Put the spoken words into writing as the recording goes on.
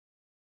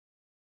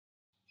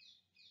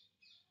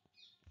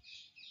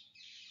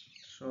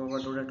So our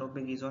today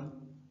topic is on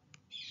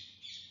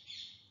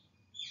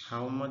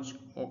how much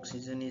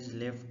oxygen is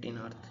left in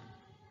Earth.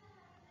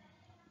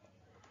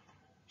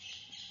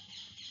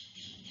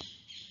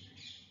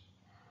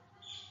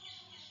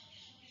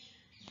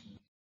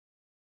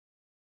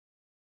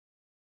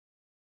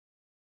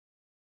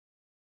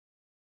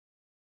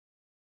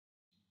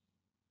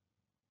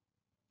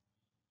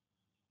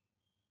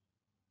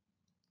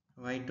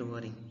 Why to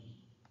worry?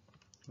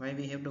 Why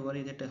we have to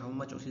worry that how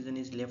much oxygen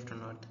is left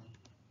on Earth?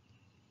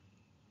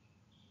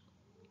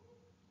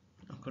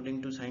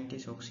 According to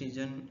scientists,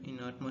 oxygen in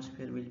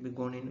atmosphere will be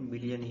gone in a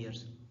billion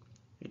years.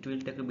 It will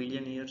take a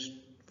billion years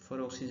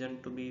for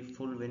oxygen to be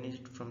full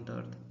vanished from the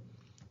Earth.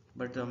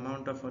 But the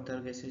amount of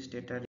other gases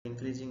that are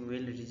increasing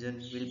will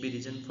be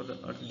reason for the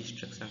Earth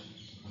destruction.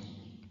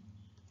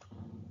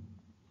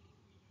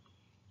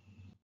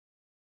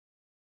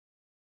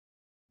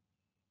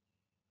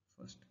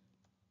 First,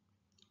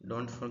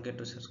 don't forget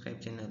to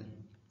subscribe channel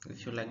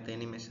if you like the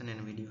animation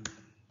and video.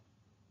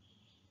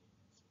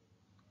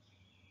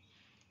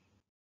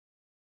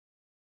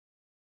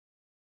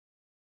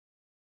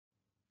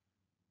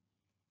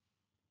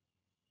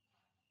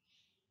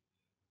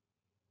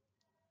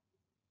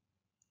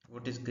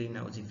 What is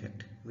greenhouse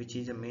effect, which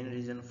is the main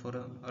reason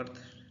for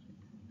Earth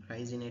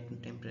rise in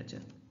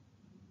temperature?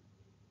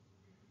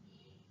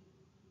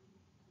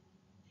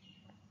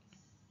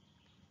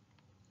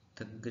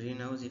 The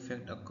greenhouse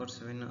effect occurs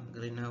when a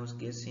greenhouse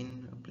gas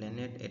in a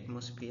planet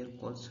atmosphere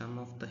causes some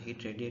of the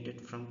heat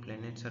radiated from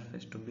planet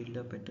surface to build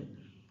up at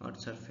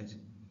Earth's surface.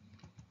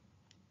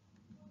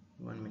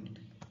 1 minute.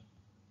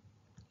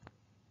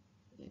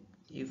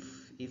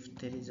 If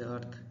there is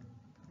Earth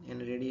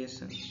and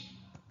radiation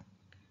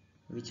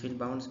which will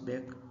bounce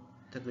back,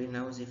 the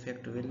greenhouse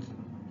effect will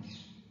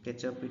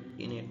catch up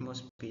in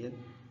atmosphere,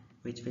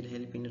 which will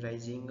help in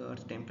rising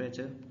Earth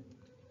temperature,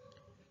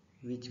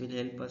 which will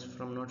help us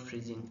from not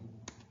freezing.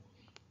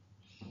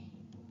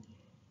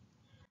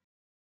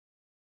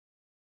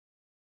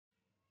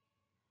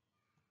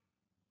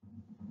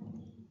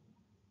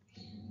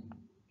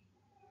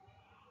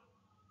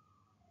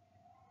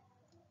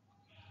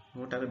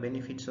 What are the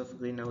benefits of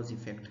greenhouse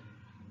effect?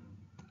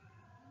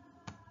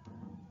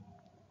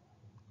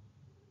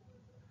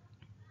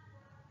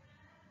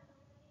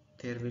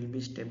 There will be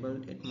stable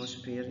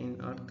atmosphere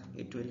in Earth.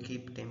 It will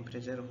keep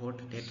temperature hot,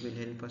 that will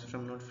help us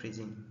from not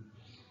freezing.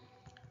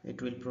 It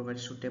will provide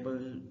suitable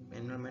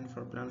environment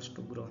for plants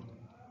to grow.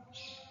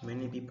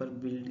 Many people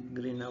build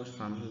greenhouse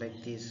farms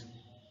like this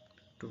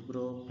to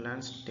grow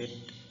plants that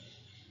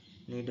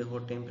need a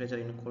hot temperature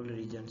in cold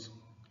regions.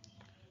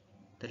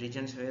 The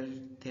regions where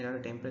there are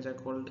temperature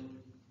cold,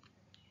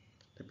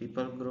 the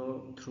people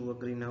grow through a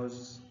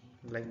greenhouse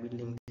like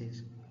building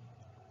this.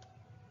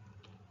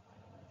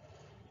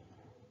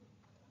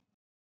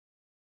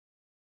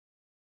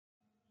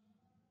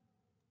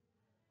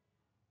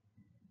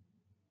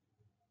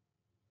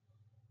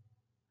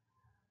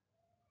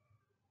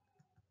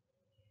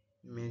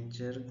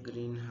 Major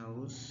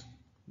greenhouse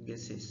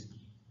gases.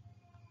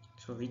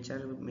 So which are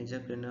major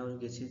greenhouse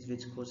gases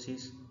which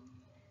causes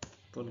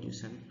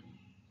pollution?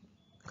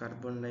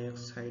 Carbon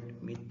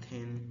dioxide,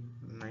 methane,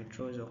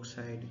 nitrous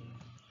oxide,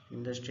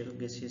 industrial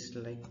gases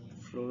like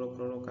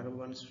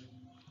fluorocarbons,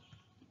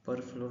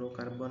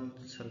 perfluorocarbon,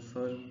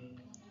 sulfur,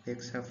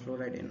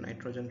 hexafluoride and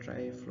nitrogen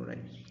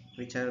trifluoride,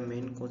 which are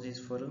main causes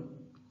for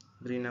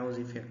greenhouse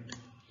effect.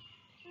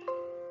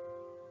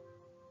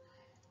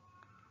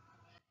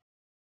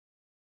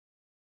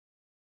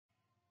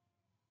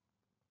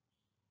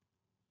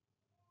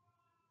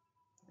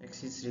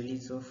 Excess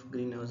release of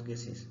greenhouse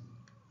gases.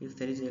 If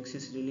there is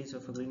excess release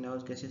of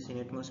greenhouse gases in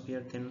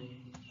atmosphere, then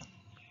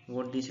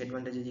what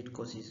disadvantages it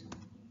causes?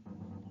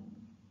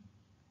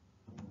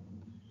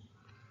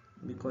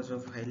 Because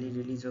of highly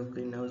release of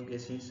greenhouse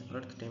gases,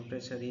 Earth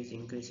temperature is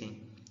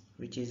increasing,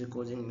 which is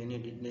causing many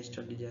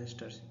natural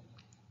disasters.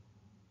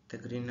 The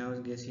greenhouse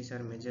gases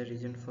are major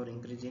reason for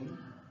increasing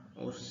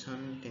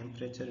ocean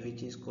temperature,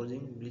 which is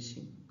causing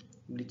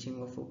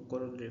bleaching of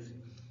coral reefs.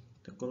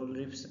 The coral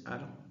reefs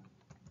are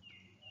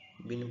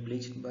being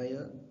bleached by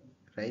a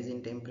rise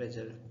in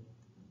temperature.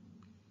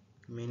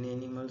 Many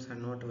animals are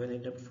not well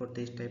adapted for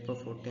this type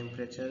of hot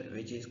temperature,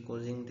 which is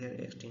causing their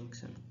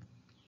extinction.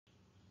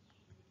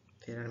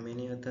 There are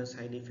many other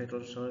side effects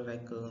also,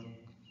 like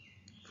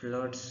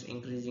floods,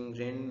 increasing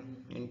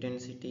rain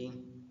intensity,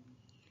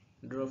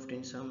 drought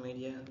in some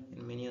area,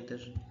 and many other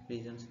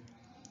reasons.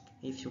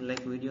 If you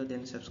like video,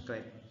 then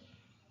subscribe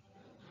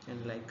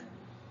and like.